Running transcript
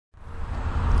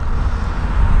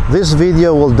This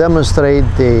video will demonstrate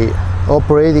the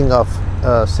operating of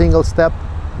a single step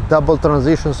double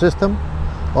transition system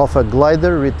of a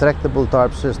glider retractable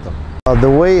tarp system. The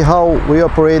way how we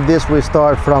operate this, we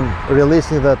start from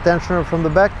releasing the tensioner from the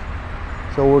back.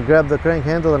 So we'll grab the crank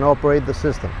handle and operate the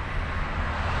system.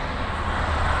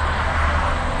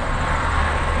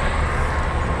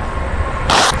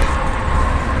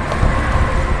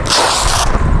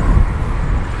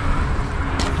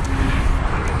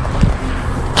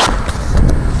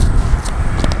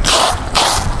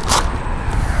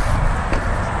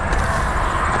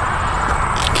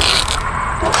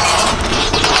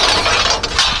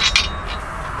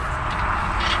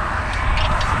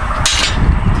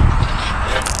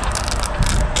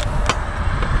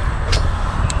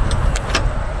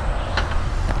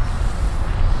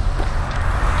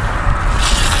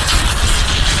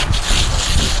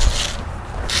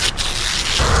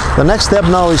 The next step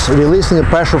now is releasing the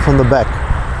pressure from the back.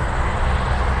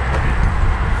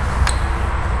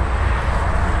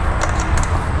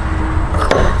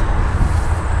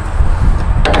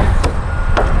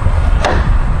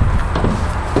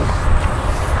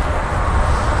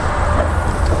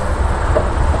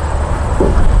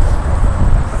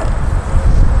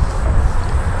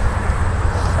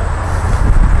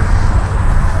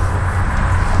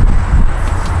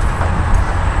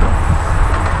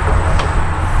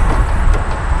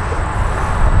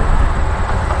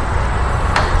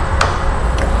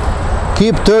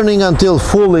 Keep turning until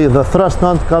fully the thrust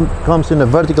nut comes in a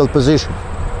vertical position,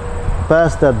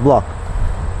 past that block.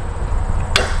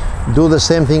 Do the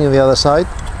same thing on the other side.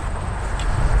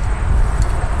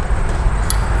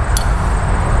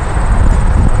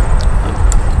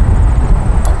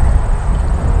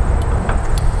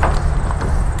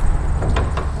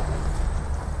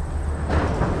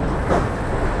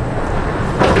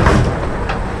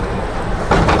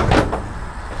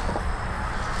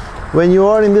 When you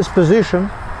are in this position,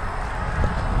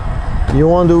 you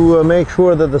want to make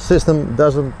sure that the system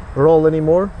doesn't roll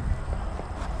anymore,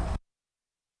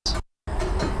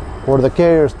 or the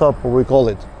carrier stop, we call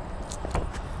it.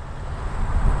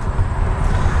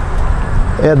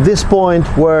 At this point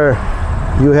where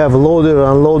you have loaded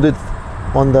or unloaded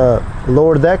on the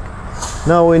lower deck,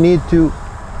 now we need to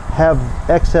have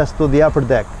access to the upper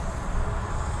deck.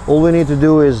 All we need to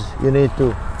do is you need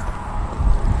to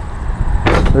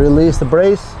release the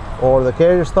brace or the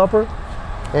carrier stopper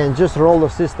and just roll the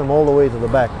system all the way to the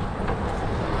back.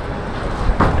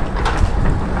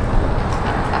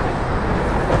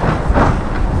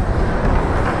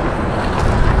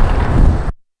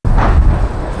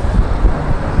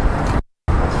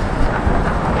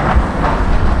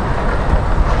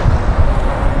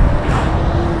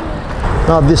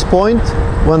 Now at this point,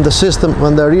 when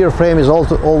the rear frame is all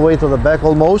the way to the back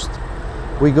almost,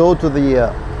 we go to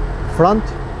the front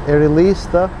and release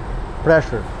the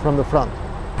pressure from the front.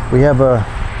 We have a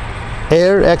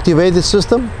air activated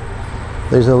system.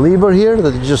 There's a lever here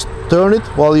that you just turn it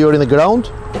while you're in the ground,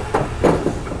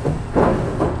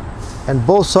 and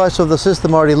both sides of the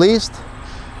system are released,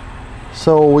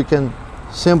 so we can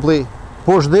simply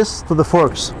push this to the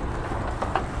forks.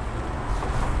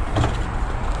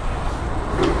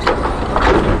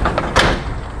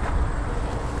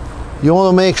 You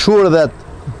want to make sure that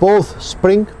both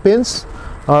spring pins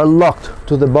are locked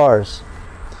to the bars.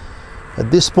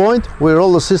 At this point, we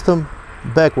roll the system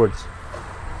backwards.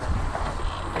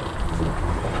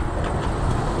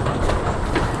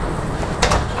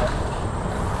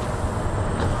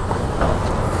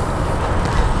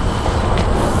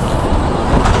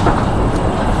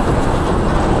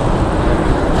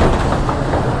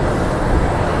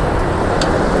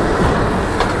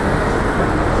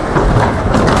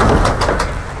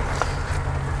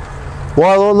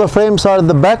 While all the frames are at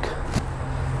the back,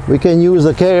 we can use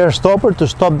the carrier stopper to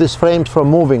stop these frames from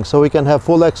moving, so we can have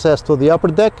full access to the upper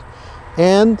deck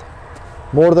and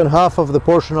more than half of the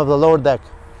portion of the lower deck.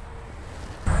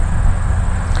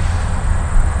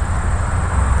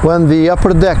 When the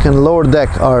upper deck and lower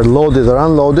deck are loaded or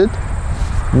unloaded,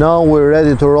 now we're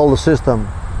ready to roll the system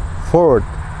forward.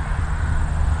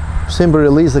 Simply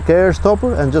release the carrier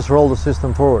stopper and just roll the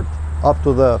system forward up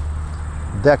to the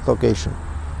deck location.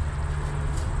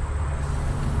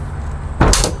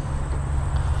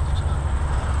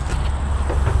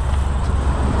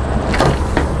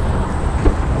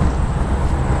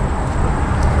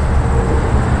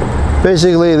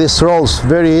 Basically, this rolls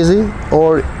very easy,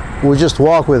 or we just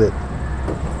walk with it.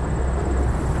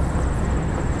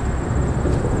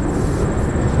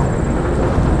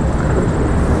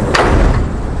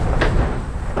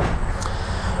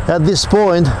 At this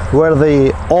point, where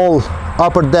the all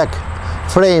upper deck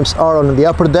frames are on the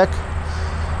upper deck.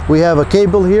 We have a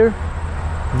cable here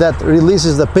that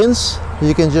releases the pins.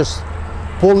 You can just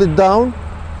pull it down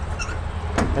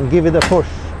and give it a push.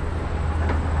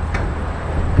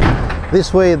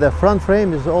 This way the front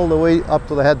frame is all the way up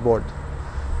to the headboard.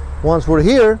 Once we're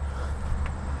here,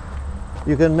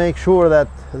 you can make sure that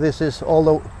this is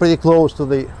pretty close to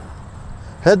the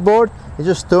headboard. You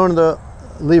just turn the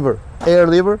lever, air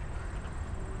lever,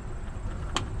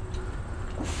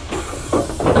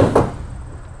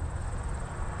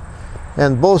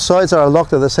 and both sides are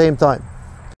locked at the same time.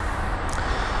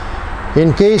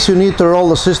 In case you need to roll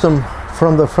the system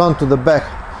from the front to the back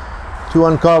to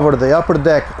uncover the upper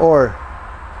deck or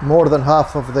more than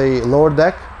half of the lower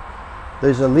deck,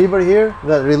 there's a lever here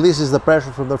that releases the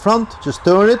pressure from the front. Just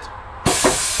turn it.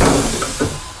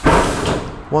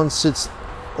 Once it's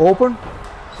open,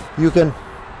 you can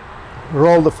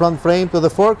roll the front frame to the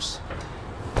forks,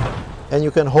 and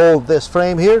you can hold this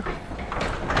frame here.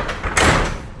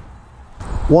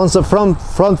 Once the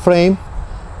front frame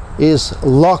is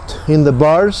locked in the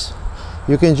bars,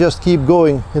 you can just keep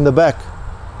going in the back.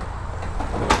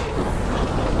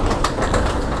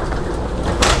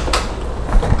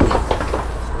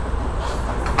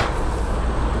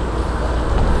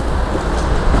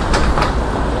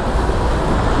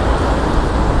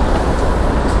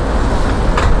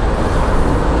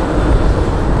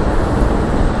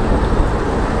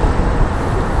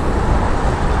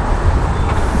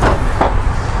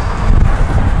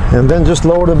 And then just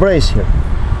lower the brace here.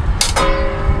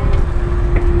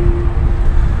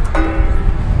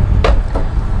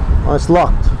 Oh, it's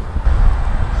locked.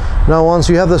 Now once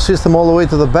you have the system all the way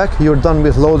to the back, you're done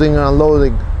with loading and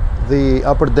unloading the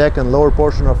upper deck and lower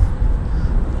portion of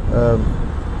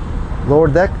lower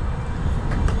deck.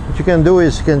 What you can do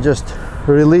is you can just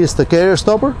release the carrier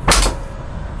stopper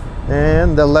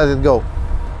and then let it go.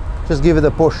 Just give it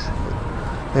a push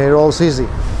and it rolls easy.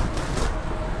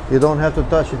 You don't have to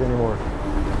touch it anymore.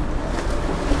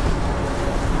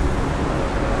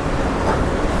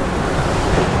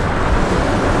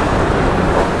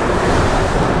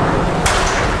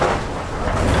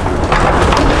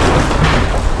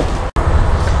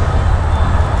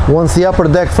 Once the upper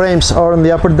deck frames are on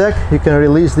the upper deck, you can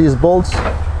release these bolts,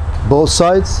 both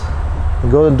sides.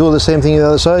 Go and do the same thing on the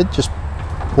other side. Just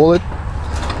pull it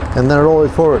and then roll it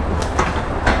forward.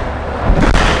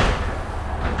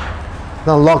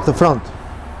 Now lock the front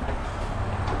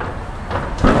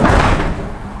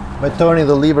by turning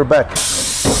the lever back.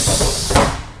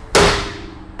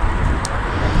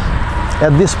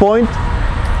 At this point,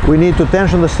 we need to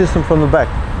tension the system from the back.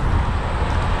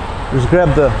 Just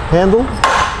grab the handle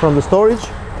from the storage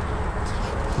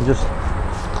and just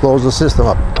close the system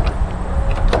up.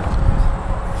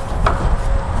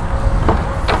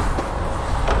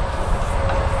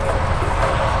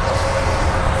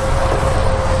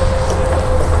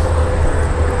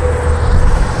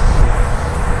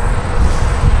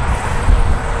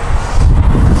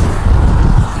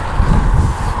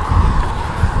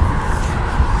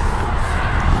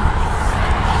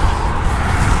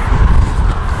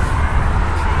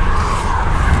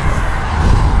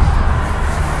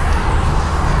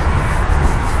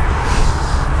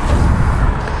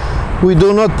 We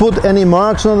do not put any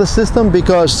marks on the system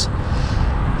because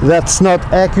that's not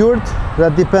accurate.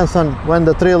 That depends on when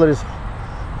the trailer is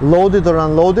loaded or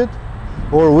unloaded,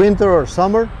 or winter or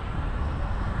summer.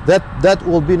 That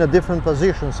will be in a different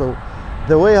position. So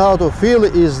the way how to feel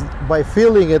it is by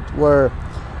feeling it, where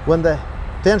when the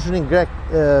tensioning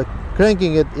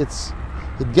cranking it,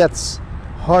 it gets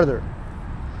harder.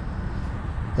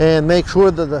 And make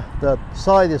sure that the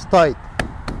side is tight.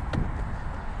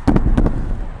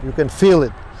 You can feel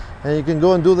it, and you can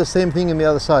go and do the same thing on the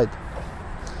other side.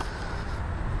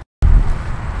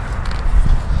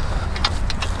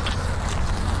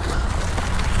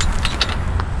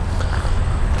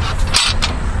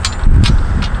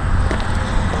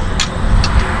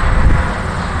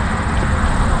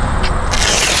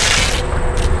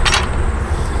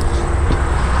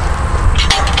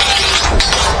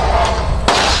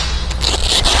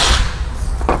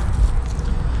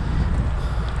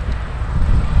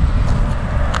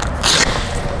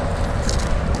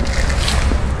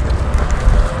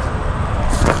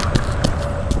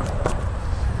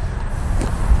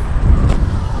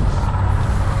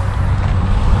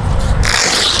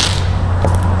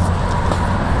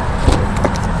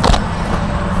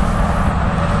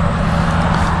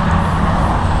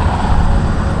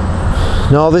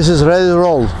 Now this is ready to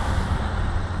roll.